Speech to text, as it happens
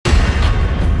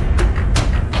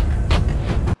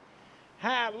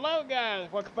Hello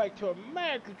guys, welcome back to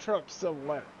American Truck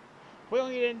Simulator. We're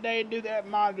gonna get in today and do that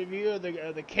mod review of the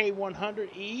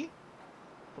K100E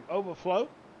from Overflow.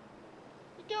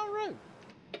 Let's get on the road.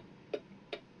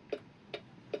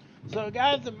 So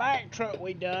guys, the Mack truck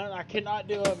we done, I cannot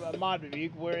do a mod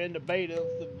review. We're in the beta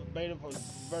for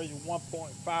version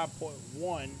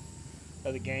 1.5.1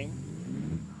 of the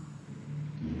game.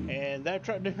 And that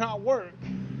truck did not work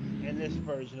in this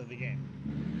version of the game.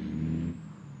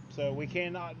 So we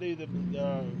cannot do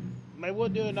maybe we'll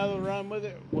do another run with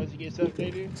it once it gets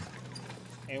updated,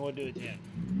 and we'll do it then.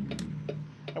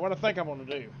 And what I think I'm gonna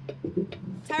do.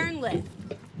 Turn left.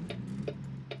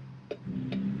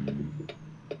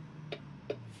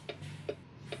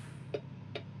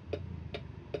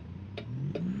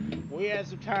 We had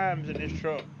some times in this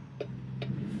truck.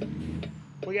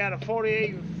 We got a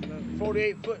 48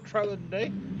 foot trailer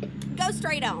today. Go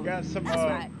straight on. Got some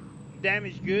right.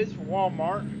 damaged goods from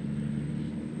Walmart.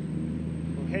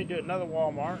 We'll head to another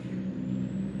Walmart.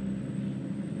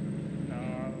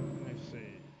 Let's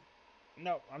see.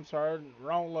 No, I'm sorry,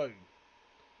 wrong load.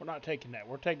 We're not taking that.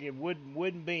 We're taking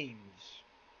wooden beams.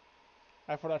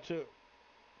 That's what I took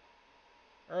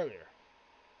earlier.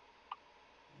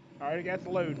 I already got the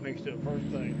loads mixed up first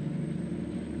thing.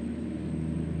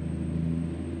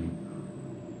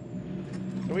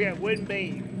 So we got wooden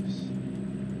beams.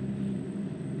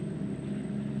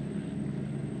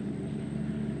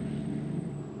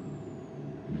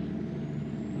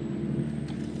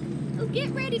 Oh,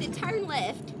 get ready to turn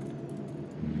left.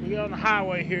 We'll get on the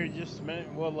highway here in just a minute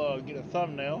and we'll get a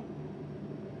thumbnail.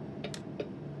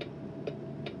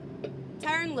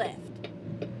 Turn left.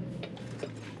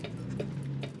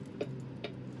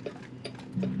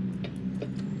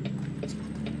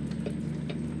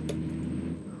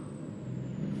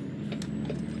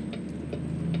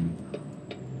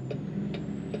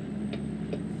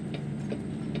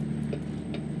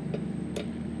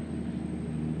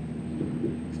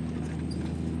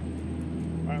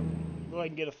 Go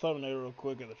ahead and get a thumbnail real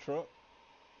quick of the truck.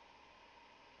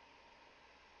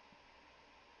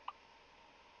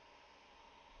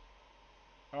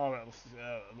 Oh, that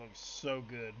looks so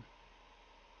good.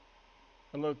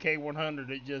 A little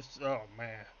K100, it just, oh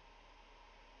man.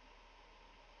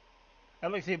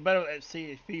 That looks even better with that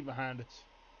CHP behind us.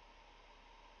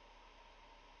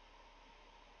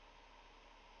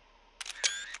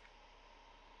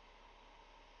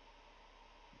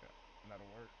 Yeah, that'll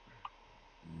work.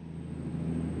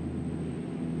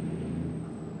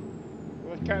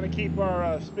 Let's kind of keep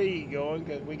our speed going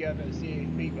because we got that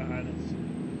CHP behind us.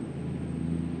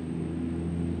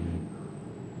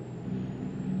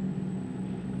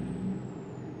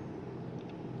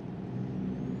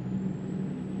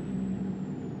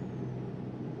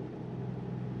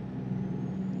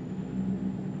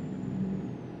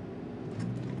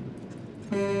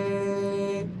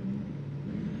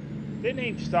 Didn't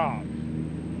even stop.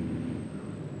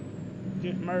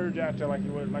 Just merge out there like he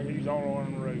was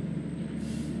on the road.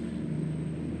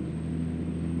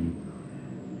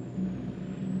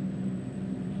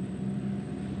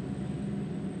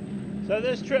 So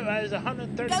this trip is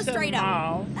 137 Go straight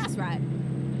miles. on. That's right.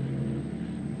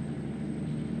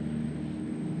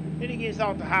 Then he gets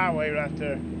off the highway right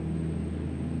there.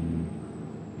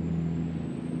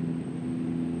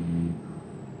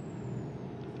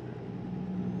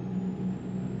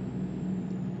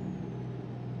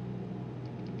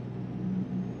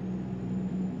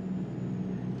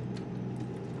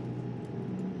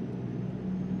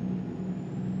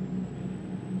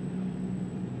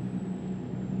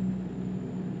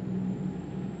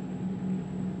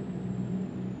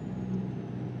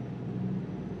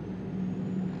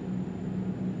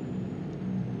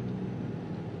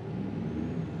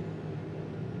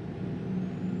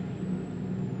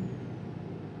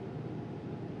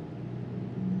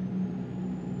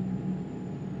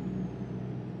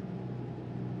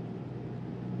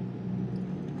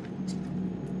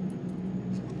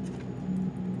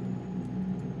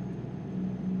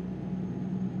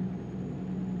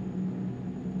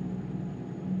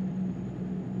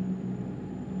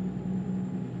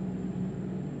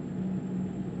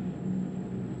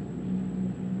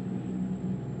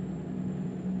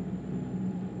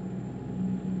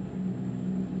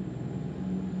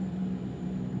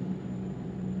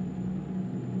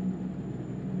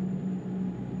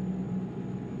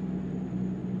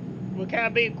 We're kind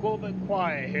of being a little bit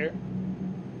quiet here.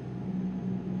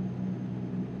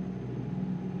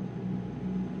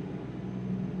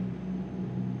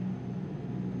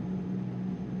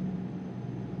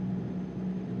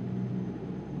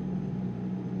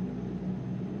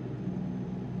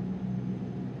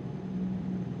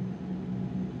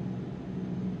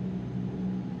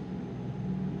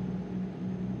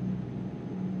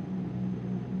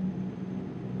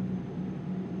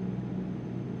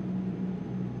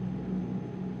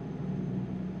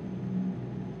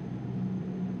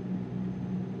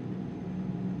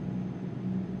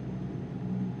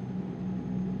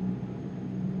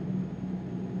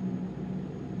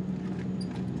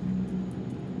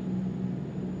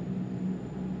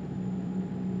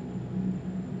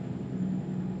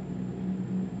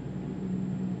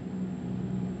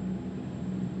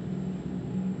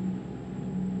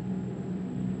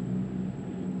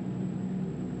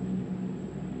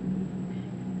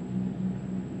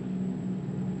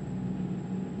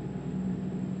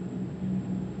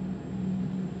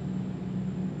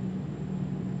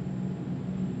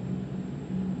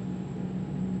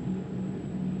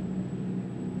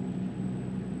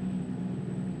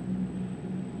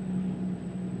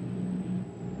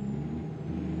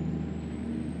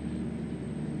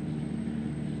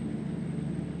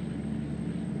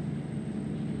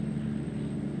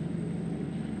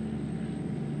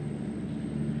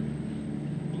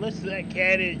 Listen to that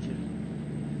cat engine.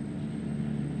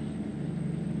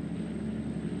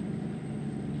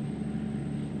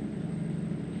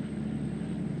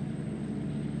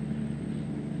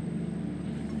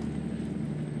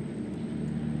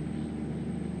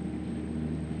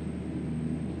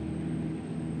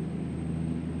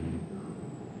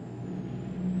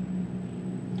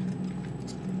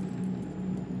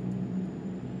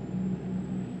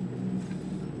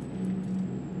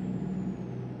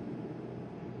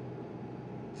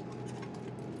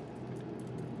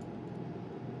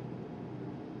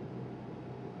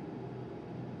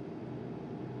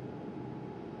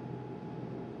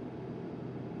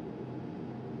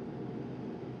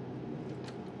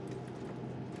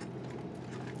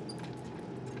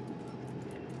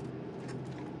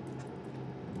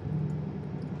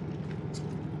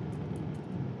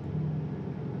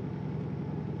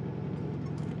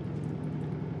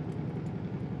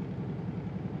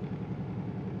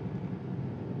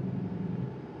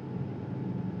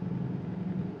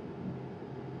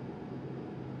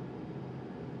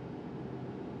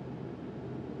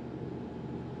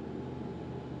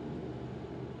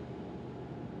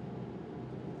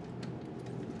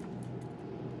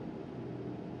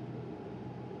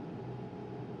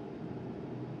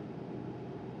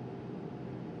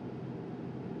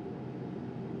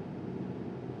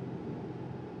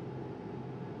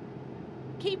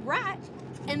 Keep right,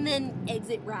 and then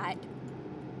exit right.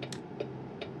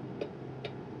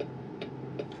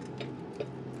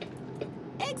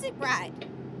 Exit right.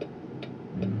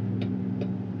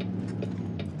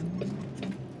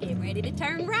 Get ready to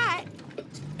turn right.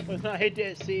 Let's not hit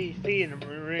that CHP in the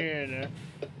rear there.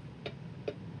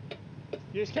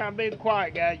 Just kind of be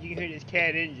quiet, guys. You can hear this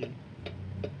cat engine.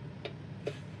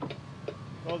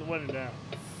 Roll the window down.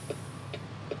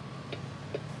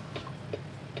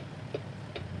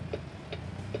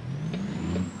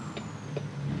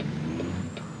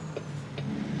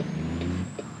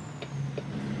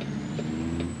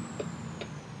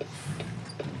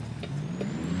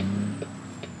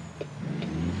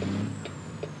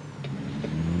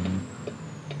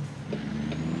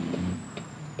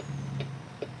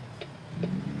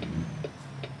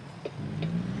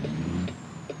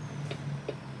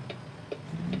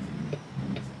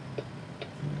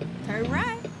 Turn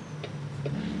right.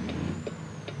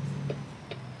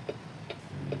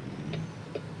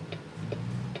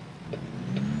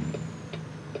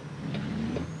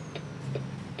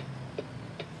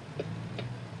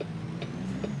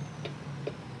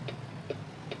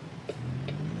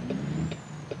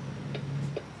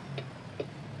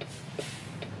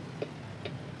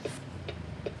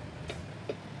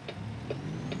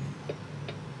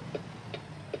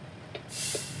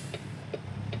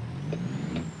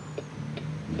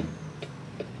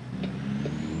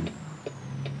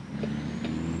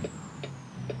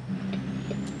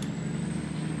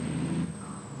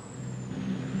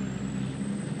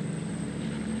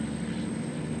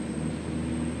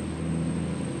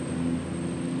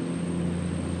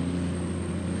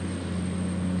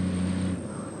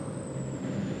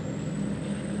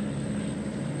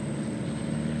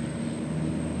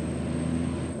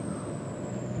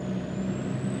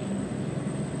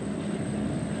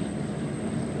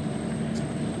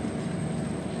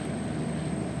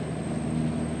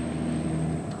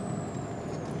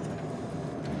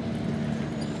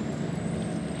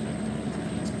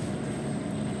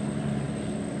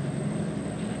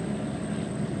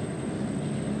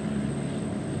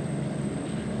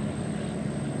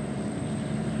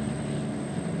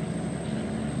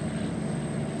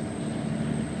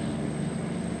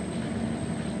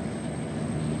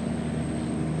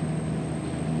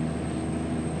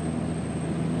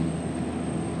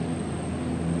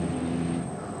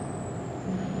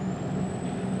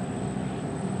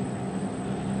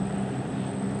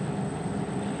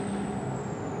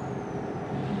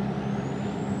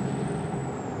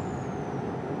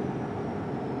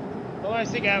 Well, I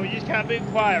think we just kind of being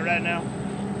quiet right now.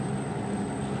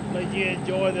 Let you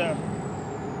enjoy the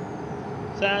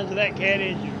sounds of that cat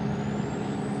engine.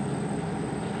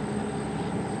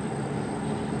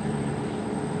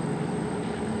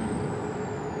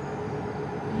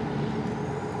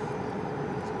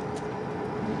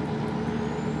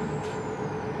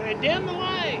 Hey, dim the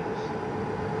lights.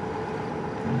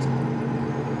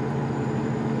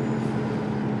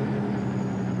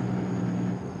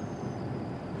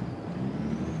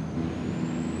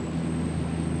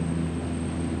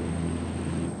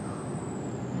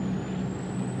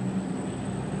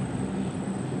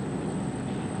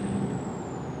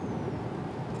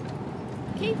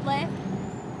 Keep left,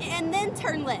 and then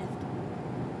turn left.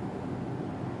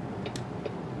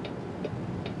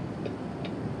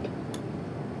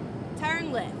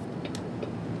 turn left.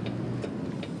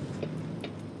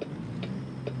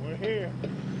 We're here.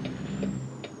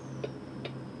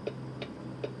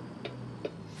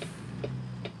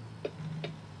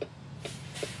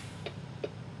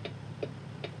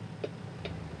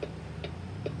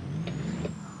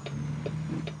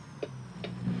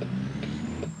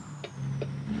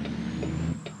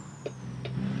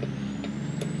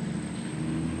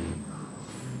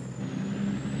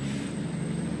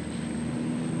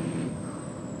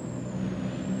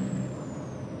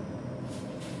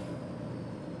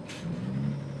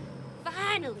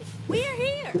 Finally, we're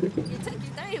here. You took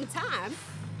your damn time.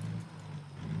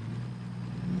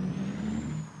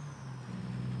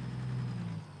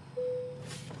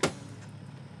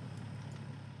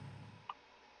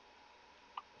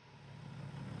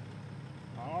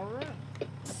 All right.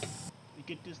 You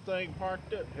get this thing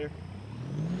parked up here.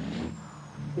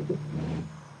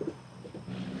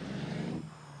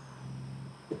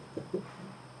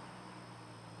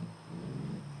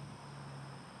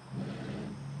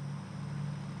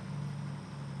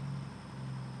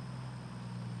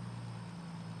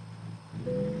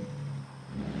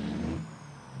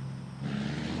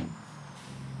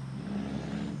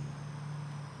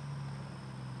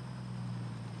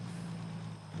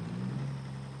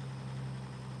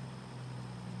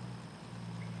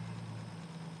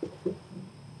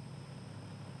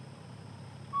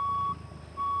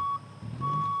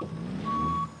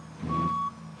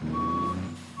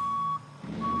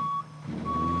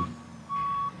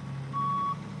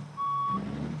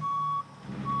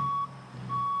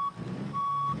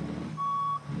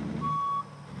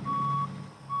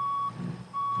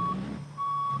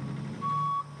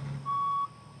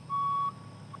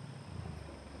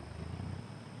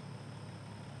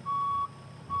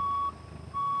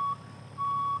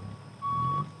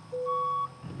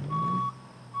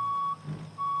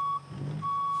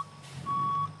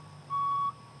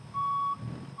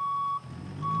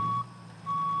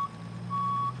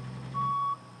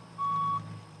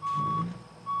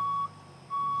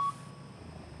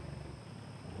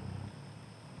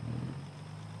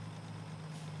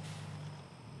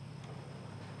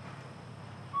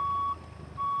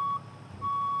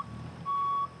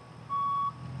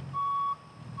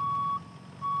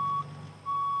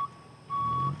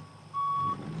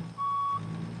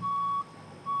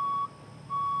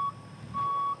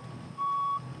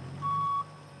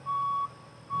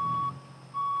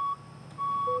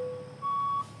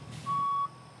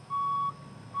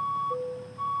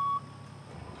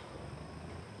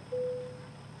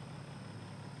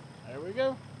 There we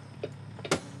go.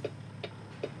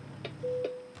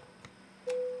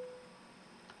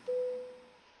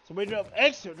 So we drove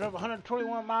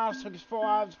 121 miles, took us 4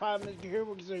 hours, 5 minutes to get here.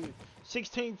 We consumed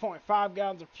 16.5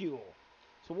 gallons of fuel.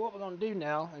 So what we're going to do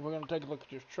now is we're going to take a look at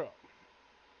this truck.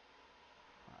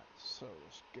 Alright, so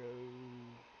let's go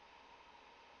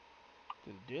to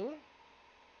the dealer.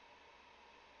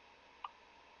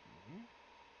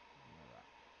 Alright.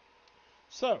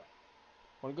 So,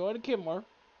 we're going to go to Kenworth.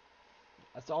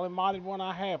 That's the only modded one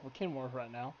I have for Kenworth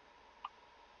right now.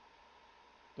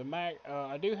 The Mac,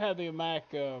 I do have the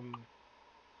Mac, the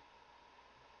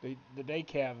day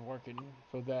cab working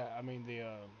for that. I mean the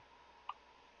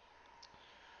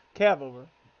cab over.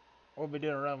 We'll be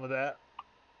doing a run with that.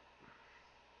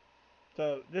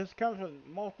 So this comes with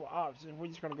multiple options. We're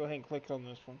just gonna go ahead and click on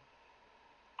this one.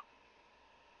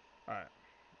 All right.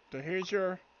 So here's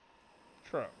your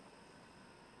truck.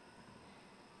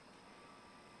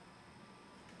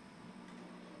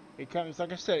 It comes,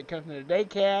 like I said, it comes in a day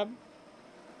cab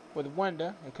with a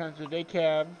window. It comes in a day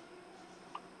cab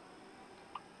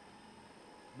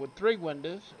with 3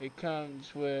 windows. It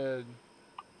comes with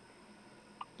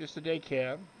just a day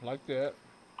cab like that.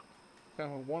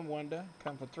 Comes with 1 window.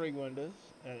 Comes with 3 windows,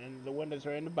 and the windows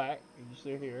are in the back. You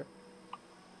see here.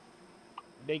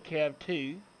 Day cab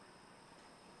 2.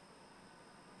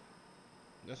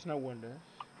 That's no windows.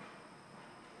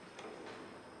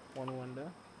 1 window.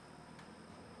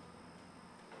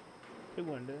 2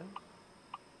 windows.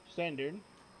 Standard.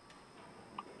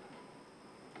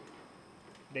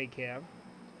 Day cab.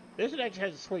 This one actually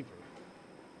has a sleeper.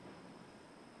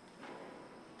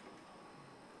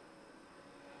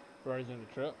 Version of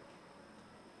the truck.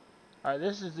 Alright,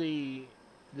 this is the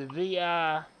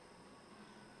VI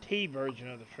T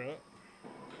version of the truck.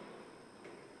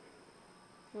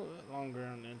 A little bit longer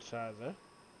on the inside though.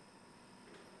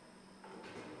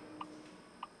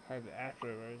 Have the After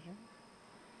version.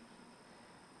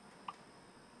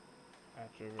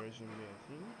 After version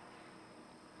built-in.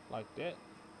 Like that.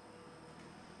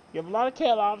 You have a lot of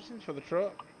cab options for the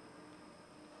truck.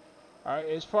 Alright,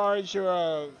 as far as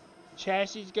your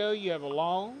chassis go, you have a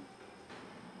long,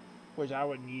 which I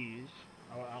wouldn't use.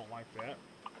 I don't like that.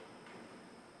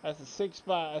 That's a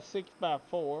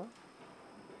 6x4.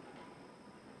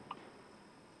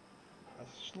 A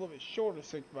little bit shorter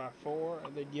 6x4,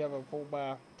 and then you have a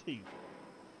 4x2,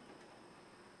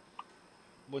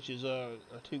 which is a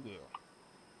two wheel.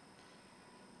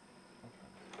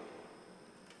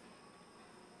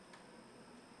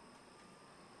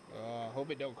 Hope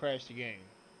it don't crash the game.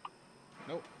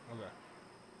 Nope. Okay.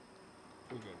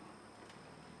 We're good.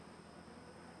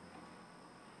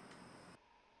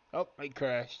 Oh, it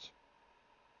crashed.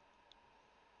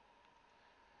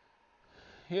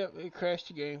 Yep, it crashed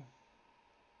the game.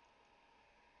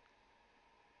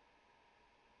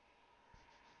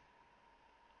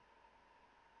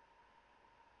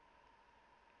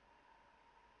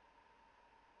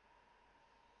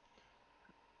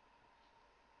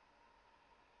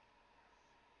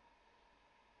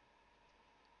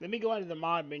 Let me go into the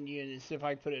mod menu and see if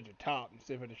I can put it at the top and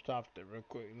see if it stops it real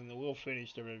quick, and then we'll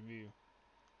finish the review.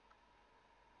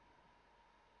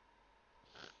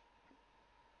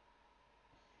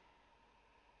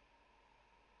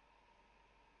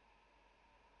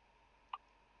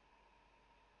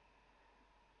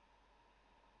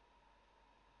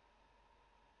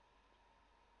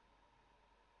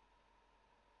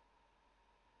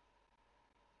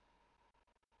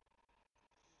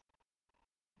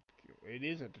 It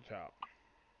is at the top.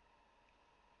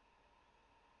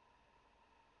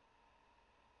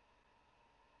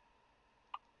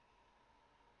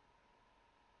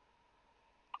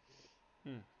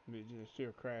 It just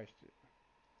still crashed it.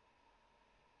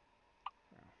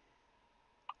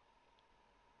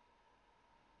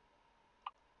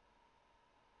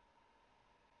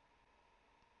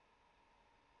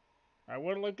 I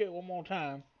want to look at it one more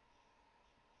time.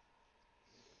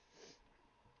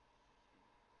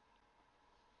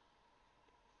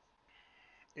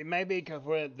 It may be because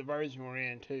we're the version we're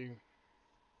in too.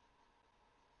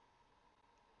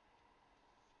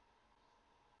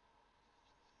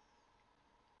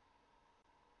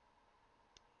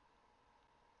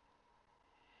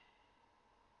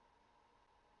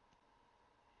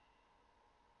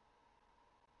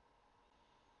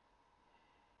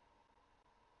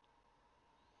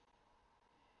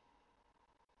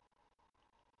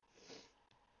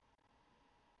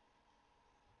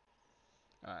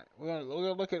 Alright, we're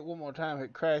gonna look at it one more time. If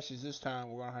it crashes this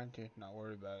time, we're gonna have to not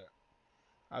worry about it.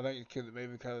 I think it's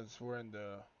maybe because we're in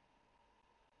the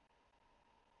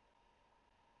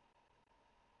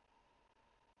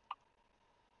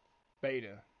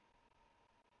beta.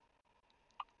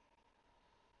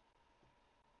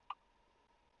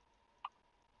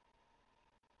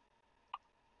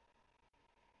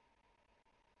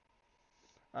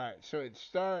 Alright, so it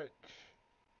starts.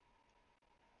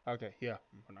 Okay, yeah,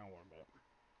 we're not worried about it.